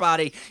out of their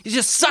body. He's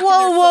just sucking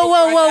their souls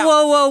right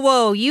out.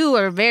 Whoa. You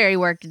are very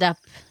worked up.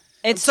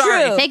 It's I'm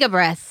sorry. true. Take a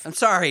breath. I'm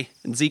sorry.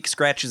 And Zeke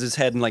scratches his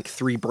head and like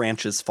 3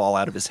 branches fall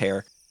out of his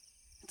hair.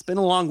 It's been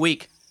a long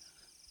week.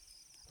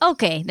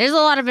 Okay, there's a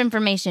lot of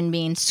information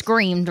being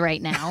screamed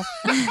right now.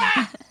 It's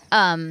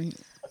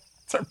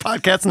our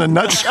podcast in a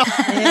nutshell.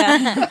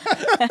 Yeah.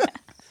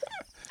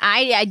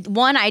 I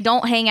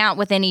don't hang out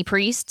with any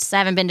priests. I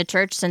haven't been to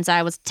church since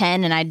I was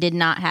 10, and I did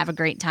not have a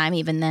great time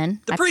even then.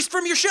 The priest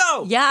from your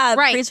show! Yeah,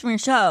 Right. praise from your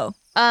show.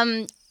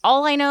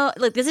 All I know,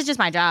 look, this is just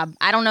my job.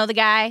 I don't know the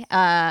guy.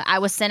 I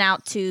was sent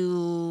out to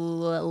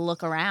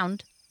look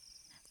around.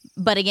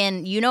 But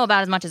again, you know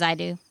about as much as I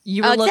do.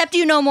 You were Except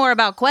you know more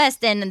about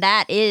Quest, and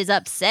that is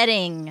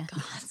upsetting.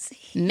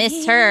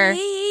 Miss her.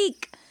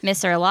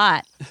 Miss her a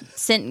lot.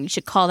 You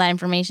should call that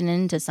information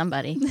in to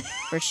somebody,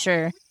 for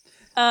sure.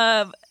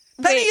 Penny,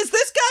 is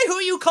this guy who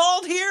you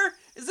called here?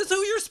 Is this who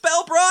your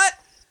spell brought?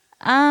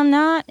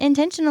 Not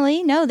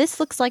intentionally. No, this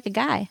looks like a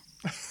guy.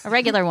 A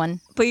regular one.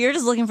 But you're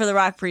just looking for the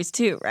rock priest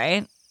too,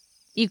 right?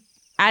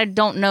 I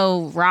don't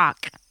know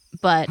rock,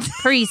 but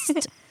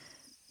priest.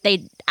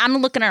 I'm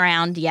looking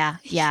around. Yeah.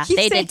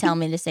 They did tell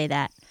me to say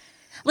that.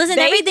 Listen,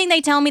 everything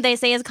they tell me they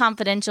say is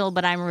confidential,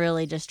 but I'm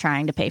really just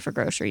trying to pay for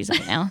groceries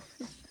right now.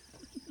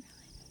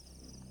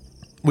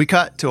 We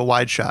cut to a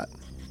wide shot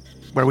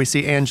where we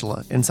see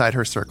Angela inside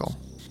her circle,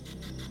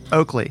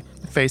 Oakley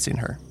facing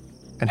her,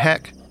 and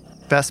Heck,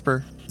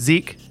 Vesper,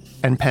 Zeke,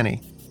 and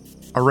Penny,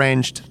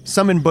 arranged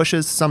some in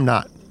bushes, some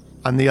not,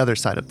 on the other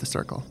side of the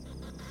circle.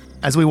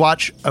 As we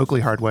watch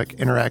Oakley Hardwick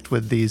interact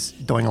with these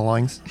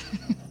doing-alongs,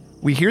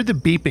 we hear the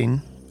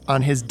beeping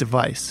on his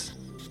device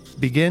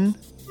begin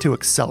to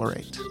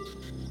accelerate.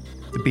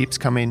 The beeps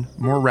coming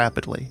more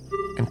rapidly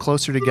and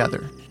closer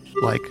together,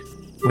 like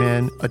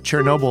when a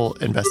Chernobyl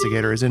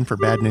investigator is in for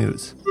bad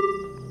news.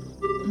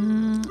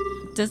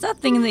 Does that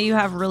thing that you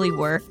have really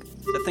work?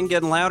 That thing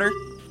getting louder?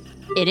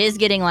 It is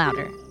getting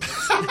louder.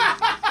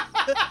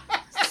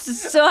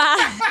 So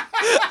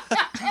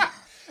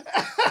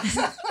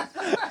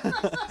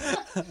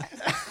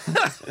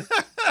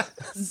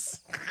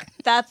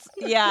that's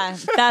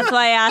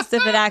why I asked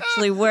if it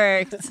actually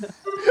worked.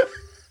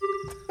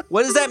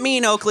 What does that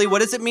mean, Oakley?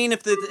 What does it mean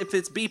if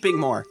it's beeping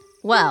more?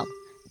 Well,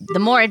 the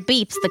more it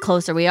beeps, the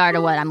closer we are to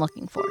what I'm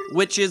looking for.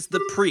 Which is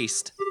the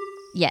priest.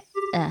 Yeah.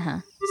 Uh-huh.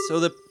 So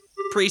the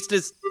priest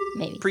is...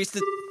 Maybe.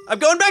 I'm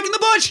going back in the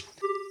bush!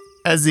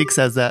 As Zeke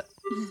says that,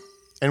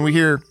 and we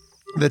hear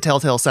the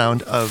telltale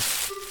sound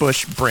of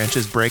bush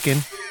branches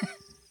breaking,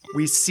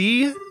 we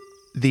see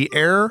the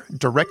air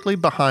directly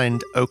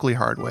behind Oakley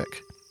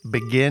Hardwick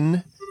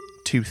begin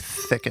to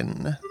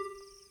thicken.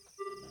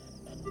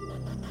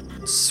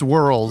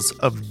 Swirls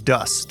of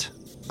dust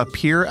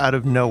appear out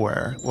of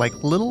nowhere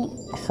like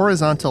little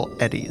horizontal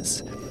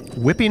eddies,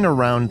 whipping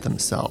around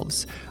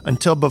themselves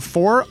until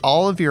before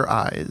all of your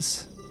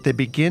eyes, they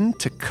begin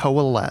to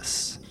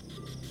coalesce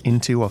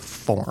into a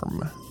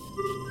form.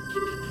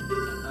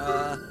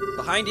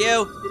 Behind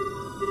you!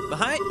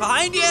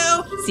 Behind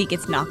you! Zeke,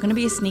 it's not going to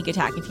be a sneak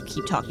attack if you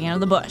keep talking out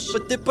of the bush.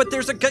 But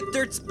there's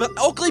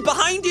Oakley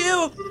behind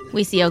you!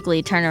 We see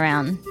Oakley turn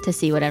around to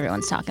see what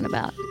everyone's talking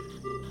about.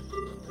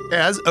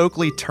 As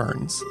Oakley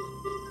turns,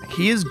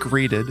 he is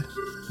greeted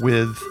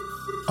with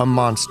a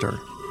monster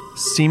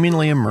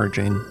seemingly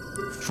emerging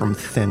from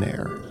thin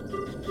air.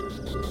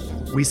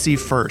 We see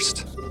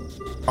first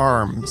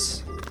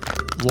arms,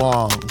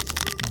 long,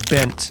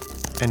 bent,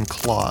 and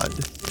clawed.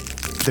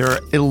 Their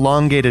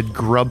elongated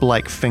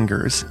grub-like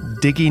fingers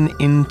digging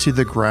into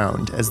the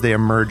ground as they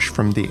emerge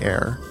from the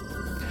air.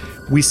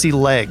 We see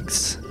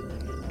legs,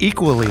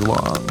 equally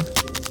long,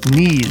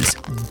 knees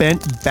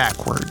bent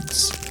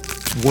backwards,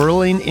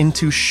 whirling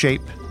into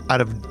shape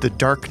out of the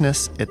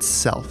darkness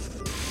itself.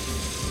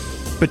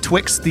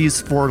 Betwixt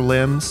these four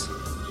limbs,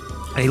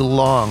 a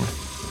long,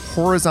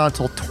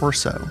 horizontal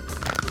torso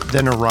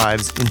then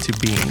arrives into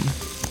being,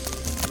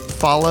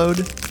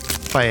 followed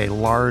by a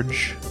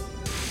large,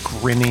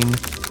 grinning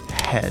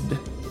head.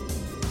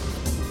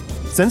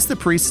 Since the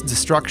priest's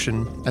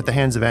destruction at the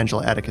hands of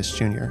Angela Atticus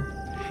Jr.,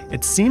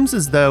 it seems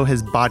as though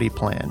his body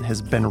plan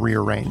has been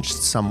rearranged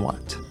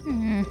somewhat.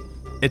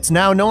 It's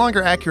now no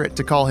longer accurate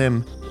to call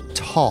him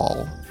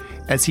tall,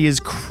 as he is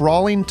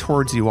crawling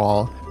towards you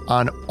all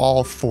on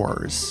all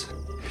fours.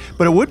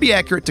 But it would be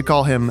accurate to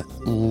call him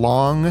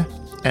long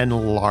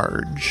and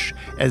large,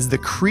 as the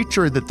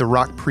creature that the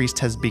rock priest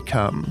has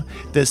become,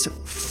 this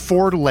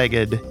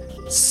four-legged,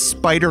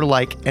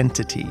 spider-like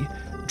entity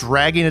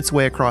dragging its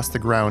way across the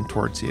ground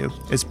towards you,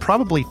 is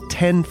probably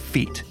 10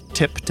 feet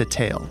tip to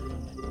tail.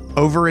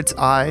 Over its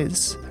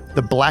eyes,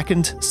 the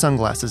blackened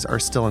sunglasses are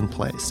still in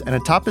place, and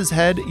atop his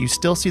head, you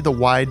still see the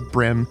wide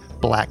brim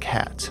black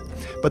hat.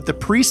 But the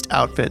priest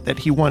outfit that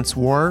he once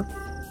wore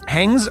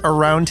hangs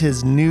around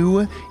his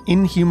new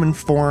inhuman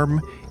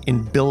form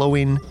in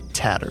billowing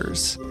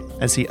tatters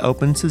as he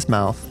opens his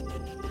mouth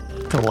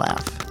to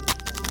laugh.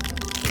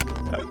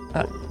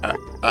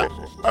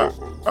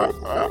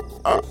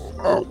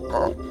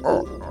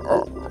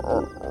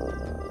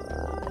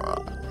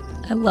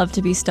 I'd love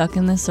to be stuck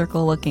in this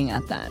circle looking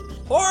at that.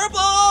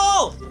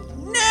 Horrible!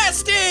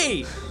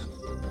 Nasty!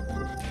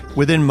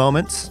 Within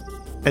moments,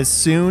 as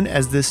soon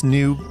as this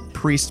new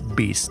priest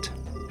beast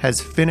has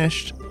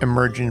finished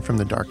emerging from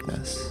the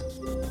darkness,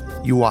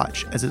 you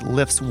watch as it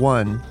lifts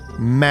one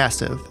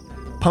massive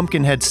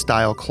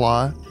pumpkinhead-style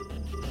claw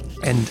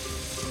and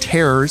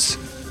tears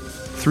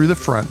through the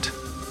front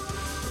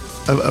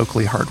of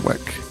Oakley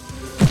Hardwick.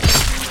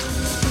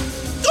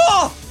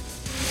 Oh!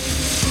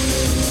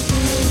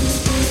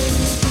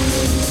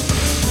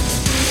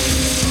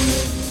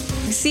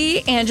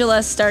 See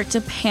Angela start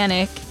to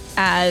panic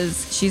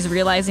as she's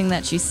realizing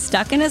that she's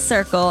stuck in a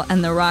circle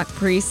and the rock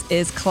priest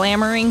is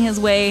clambering his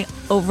way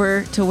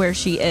over to where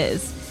she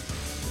is.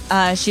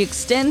 She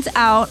extends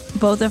out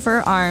both of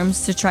her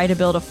arms to try to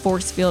build a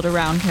force field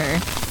around her.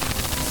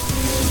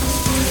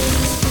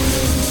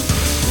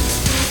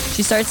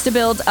 She starts to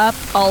build up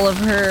all of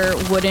her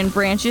wooden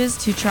branches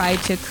to try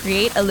to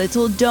create a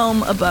little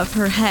dome above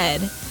her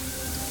head.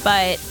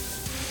 But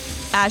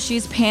as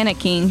she's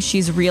panicking,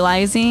 she's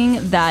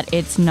realizing that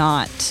it's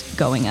not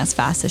going as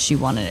fast as she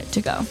wanted it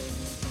to go.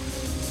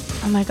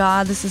 Oh my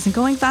God, this isn't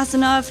going fast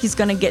enough. He's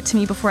gonna get to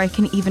me before I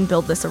can even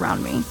build this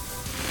around me.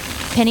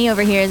 Penny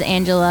overhears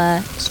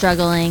Angela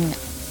struggling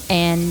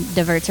and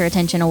diverts her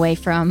attention away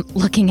from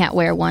looking at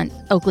where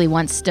Oakley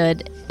once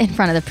stood in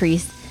front of the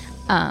priest.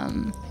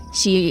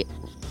 She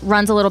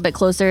runs a little bit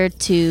closer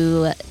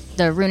to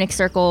the runic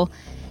circle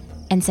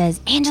and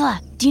says, "Angela,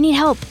 do you need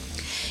help?"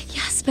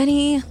 Yes,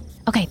 Penny.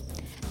 Okay.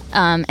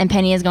 And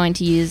Penny is going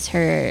to use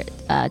her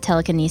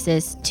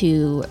telekinesis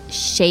to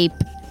shape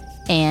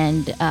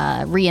and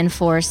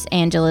reinforce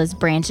Angela's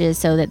branches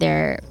so that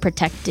they're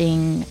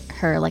protecting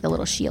her like a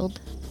little shield.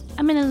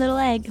 I'm in a little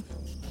egg.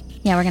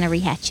 Yeah, we're going to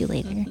rehatch you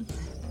later.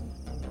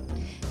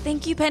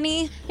 Thank you,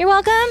 Penny. You're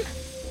welcome.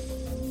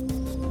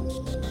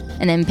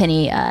 And then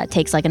Penny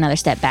takes like another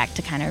step back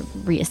to kind of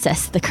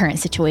reassess the current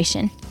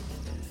situation.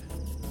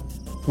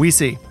 We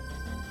see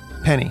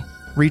Penny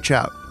reach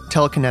out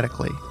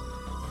telekinetically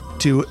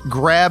to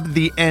grab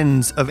the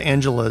ends of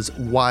Angela's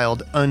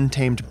wild,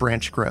 untamed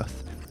branch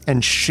growth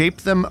and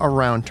shape them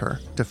around her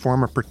to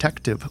form a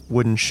protective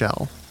wooden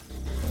shell.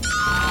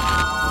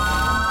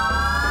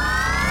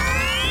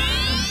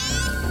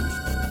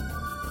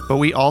 But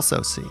we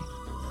also see,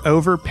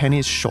 over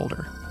Penny's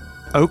shoulder,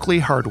 Oakley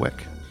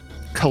Hardwick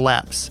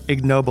collapse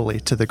ignobly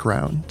to the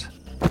ground.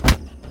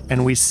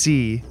 And we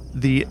see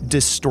the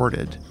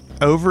distorted,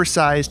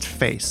 oversized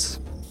face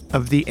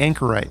of the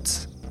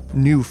anchorite's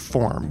new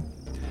form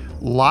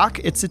lock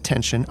its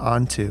attention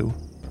onto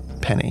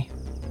Penny.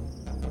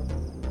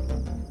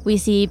 We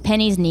see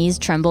Penny's knees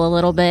tremble a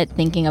little bit,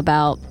 thinking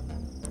about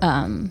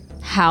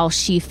how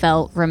she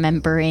felt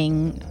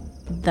remembering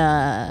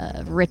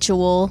the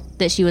ritual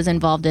that she was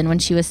involved in when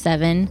she was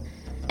 7,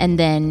 and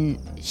then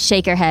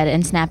shake her head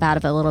and snap out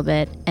of it a little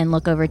bit and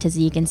look over to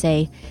Zeke and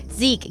say,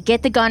 "Zeke,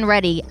 get the gun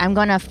ready. I'm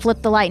going to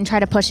flip the light and try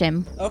to push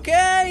him."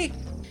 Okay.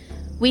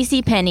 We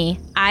see Penny,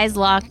 eyes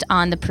locked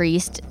on the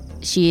priest.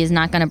 She is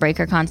not going to break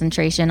her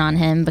concentration on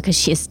him because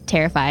she is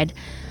terrified,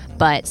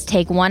 but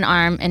take one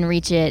arm and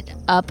reach it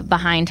up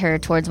behind her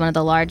towards one of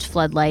the large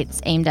floodlights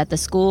aimed at the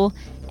school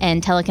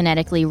and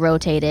telekinetically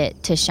rotate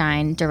it to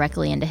shine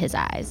directly into his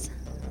eyes.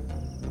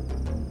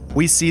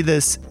 We see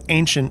this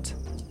ancient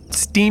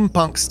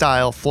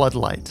steampunk-style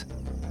floodlight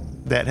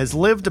that has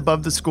lived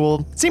above the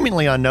school,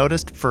 seemingly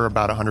unnoticed, for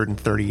about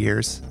 130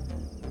 years.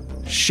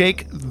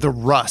 Shake the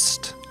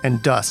rust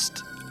and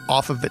dust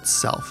off of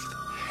itself,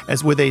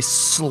 as with a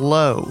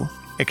slow,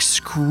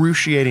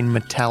 excruciating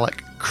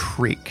metallic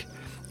creak,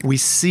 we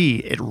see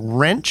it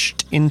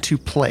wrenched into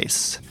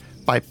place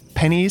by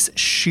Penny's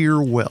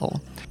sheer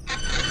will,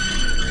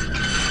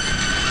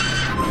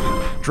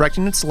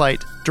 directing its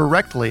light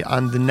directly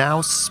on the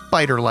now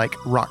spider-like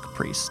rock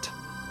priest,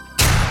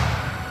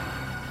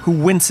 who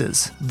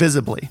winces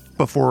visibly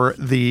before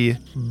the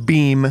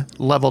beam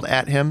leveled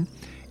at him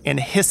and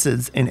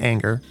hisses in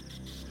anger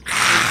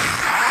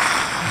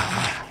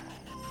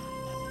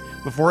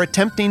before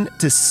attempting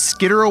to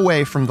skitter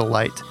away from the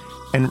light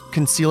and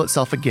conceal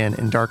itself again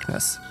in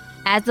darkness.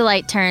 As the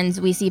light turns,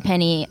 we see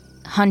Penny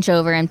hunch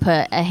over and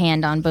put a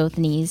hand on both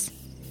knees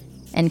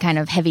and kind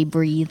of heavy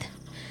breathe.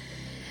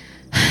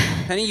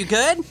 Penny, you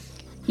good?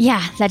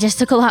 Yeah, that just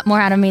took a lot more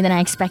out of me than I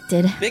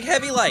expected. Big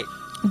heavy light.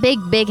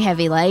 Big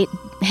heavy light.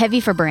 Heavy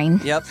for brain.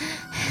 Yep.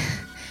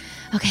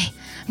 Okay,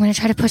 I'm gonna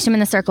try to push him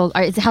in the circle.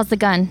 All right, how's the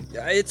gun?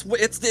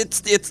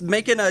 It's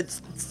making a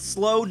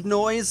slow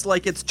noise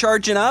like it's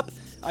charging up.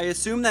 I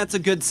assume that's a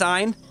good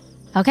sign.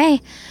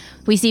 Okay.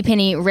 We see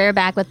Penny rear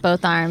back with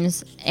both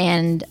arms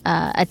and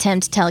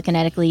attempt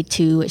telekinetically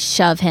to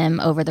shove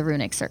him over the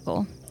runic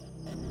circle.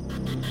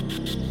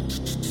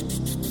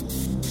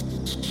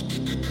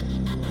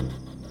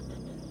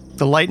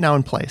 The light now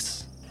in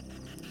place,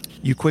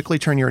 you quickly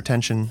turn your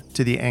attention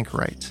to the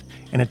anchorite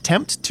and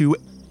attempt to,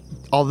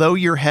 although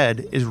your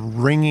head is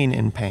ringing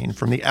in pain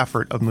from the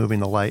effort of moving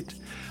the light,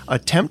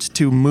 attempt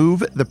to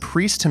move the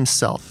priest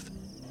himself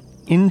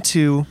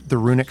into the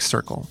runic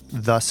circle,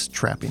 thus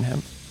trapping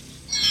him.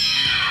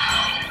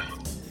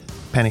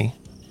 Penny,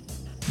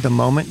 the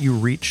moment you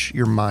reach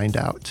your mind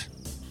out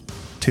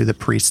to the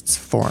priest's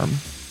form,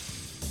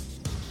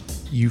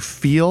 you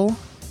feel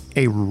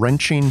a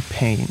wrenching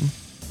pain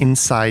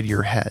inside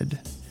your head,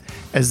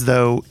 as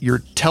though your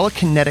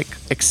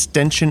telekinetic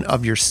extension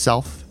of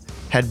yourself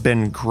had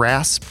been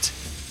grasped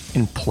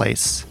in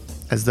place,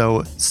 as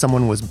though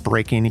someone was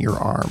breaking your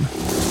arm.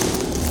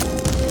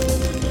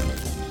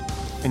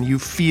 And you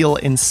feel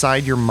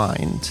inside your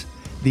mind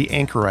the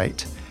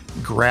anchorite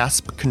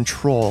grasp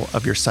control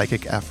of your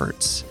psychic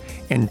efforts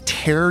and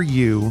tear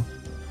you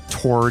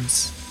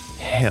towards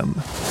him.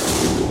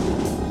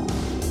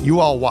 You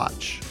all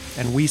watch,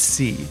 and we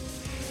see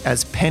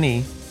as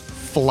Penny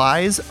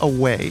flies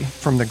away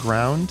from the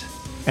ground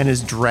and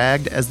is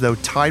dragged as though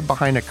tied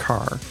behind a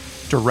car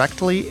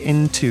directly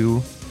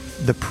into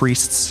the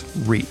priest's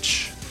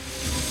reach.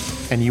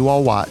 And you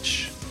all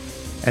watch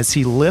as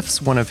he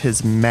lifts one of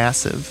his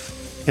massive,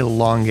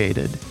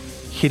 elongated,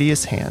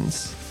 hideous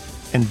hands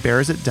and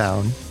bears it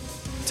down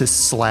to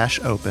slash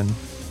open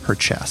her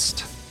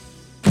chest.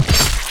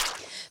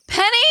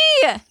 Penny!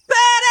 Penny!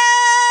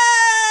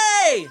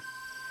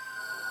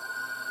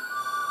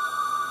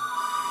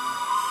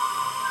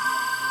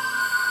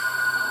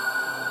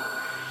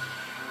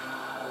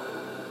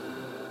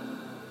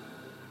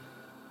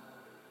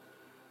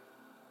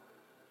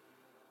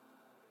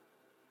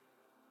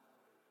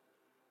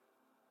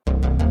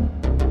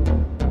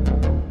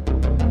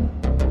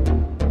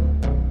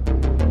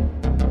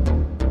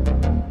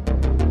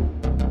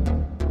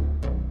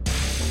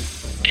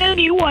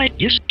 Penny White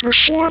is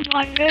performed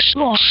by Bess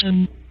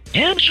Lawson.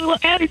 Angela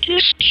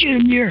Atticus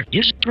Jr.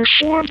 is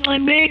performed by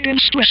Megan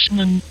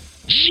Stressman.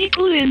 Zeke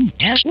Lynn,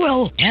 as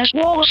well as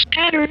Wallace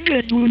Patter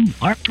Goodwin,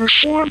 are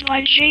performed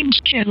by James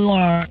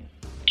Kedlar.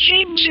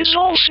 James is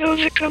also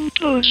the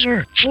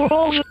composer for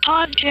all the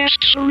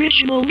podcast's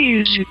original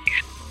music.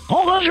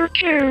 All other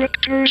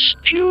characters,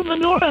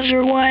 human or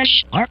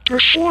otherwise, are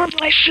performed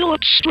by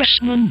Philip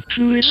Stressman,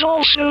 who is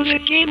also the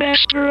game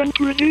master and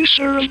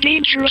producer of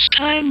Dangerous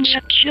Times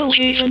at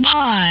Chillhaven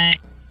High.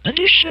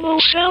 Additional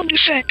sound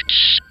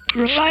effects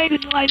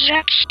provided by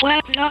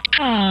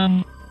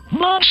ZapSplat.com.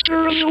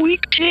 Monster of the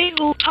Week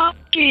tabletop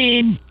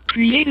game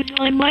created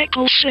by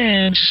Michael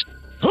Sands.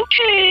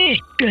 Okay,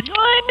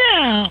 goodbye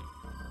now.